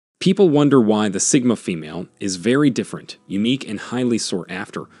People wonder why the Sigma female is very different, unique, and highly sought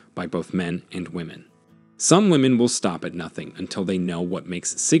after by both men and women. Some women will stop at nothing until they know what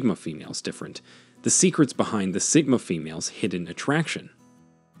makes Sigma females different, the secrets behind the Sigma female's hidden attraction.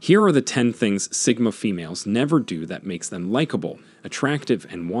 Here are the 10 things Sigma females never do that makes them likable, attractive,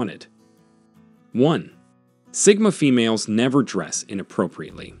 and wanted. 1. Sigma females never dress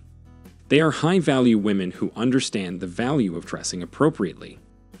inappropriately. They are high-value women who understand the value of dressing appropriately.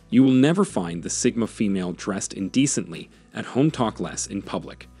 You will never find the Sigma female dressed indecently, at home talk less in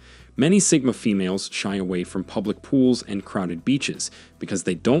public. Many Sigma females shy away from public pools and crowded beaches because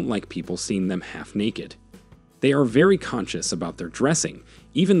they don't like people seeing them half-naked. They are very conscious about their dressing,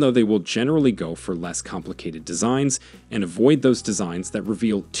 even though they will generally go for less complicated designs and avoid those designs that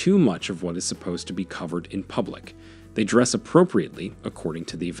reveal too much of what is supposed to be covered in public. They dress appropriately according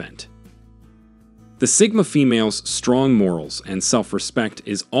to the event. The Sigma female's strong morals and self-respect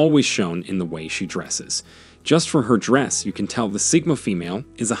is always shown in the way she dresses. Just from her dress, you can tell the Sigma female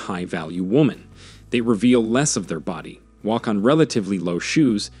is a high-value woman. They reveal less of their body, walk on relatively low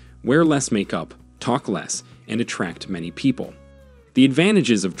shoes, wear less makeup, talk less, and attract many people. The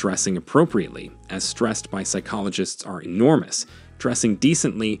advantages of dressing appropriately, as stressed by psychologists, are enormous. Dressing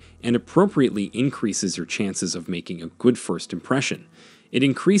decently and appropriately increases your chances of making a good first impression. It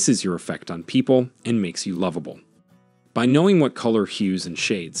increases your effect on people and makes you lovable. By knowing what color hues and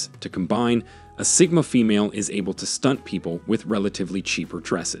shades to combine, a Sigma female is able to stunt people with relatively cheaper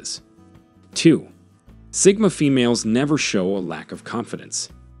dresses. 2. Sigma females never show a lack of confidence.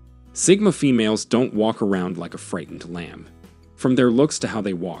 Sigma females don't walk around like a frightened lamb. From their looks to how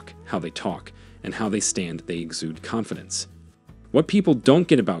they walk, how they talk, and how they stand, they exude confidence. What people don't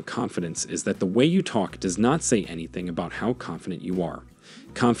get about confidence is that the way you talk does not say anything about how confident you are.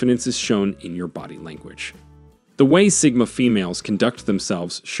 Confidence is shown in your body language. The way Sigma females conduct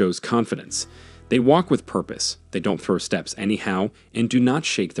themselves shows confidence. They walk with purpose, they don't throw steps anyhow, and do not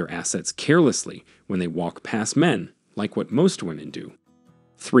shake their assets carelessly when they walk past men, like what most women do.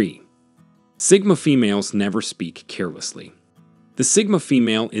 3. Sigma females never speak carelessly. The Sigma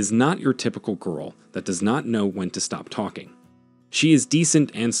female is not your typical girl that does not know when to stop talking. She is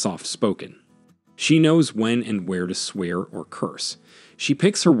decent and soft-spoken. She knows when and where to swear or curse. She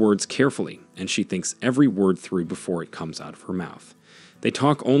picks her words carefully, and she thinks every word through before it comes out of her mouth. They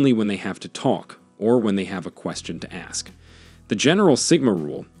talk only when they have to talk, or when they have a question to ask. The general Sigma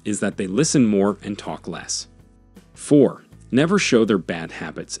rule is that they listen more and talk less. 4. Never show their bad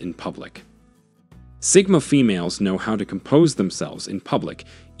habits in public. Sigma females know how to compose themselves in public,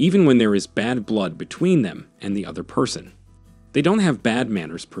 even when there is bad blood between them and the other person. They don't have bad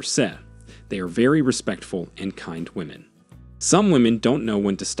manners per se. They are very respectful and kind women. Some women don't know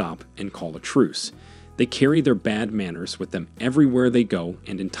when to stop and call a truce. They carry their bad manners with them everywhere they go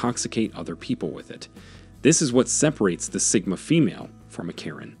and intoxicate other people with it. This is what separates the Sigma female from a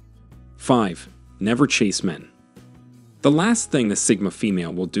Karen. 5. Never chase men. The last thing the Sigma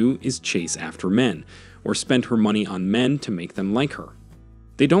female will do is chase after men, or spend her money on men to make them like her.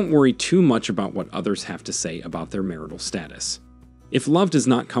 They don't worry too much about what others have to say about their marital status. If love does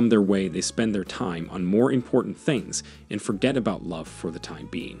not come their way, they spend their time on more important things and forget about love for the time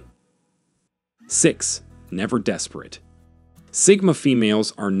being. 6. Never desperate. Sigma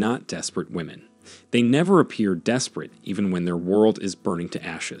females are not desperate women. They never appear desperate even when their world is burning to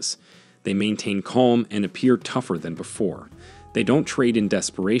ashes. They maintain calm and appear tougher than before. They don't trade in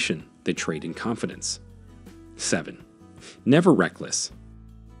desperation, they trade in confidence. 7. Never reckless.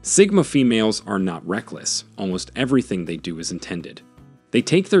 Sigma females are not reckless. Almost everything they do is intended. They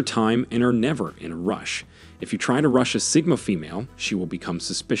take their time and are never in a rush. If you try to rush a Sigma female, she will become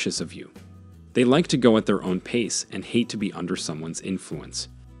suspicious of you. They like to go at their own pace and hate to be under someone's influence.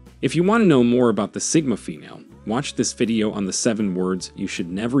 If you want to know more about the Sigma female, watch this video on the 7 words you should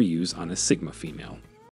never use on a Sigma female.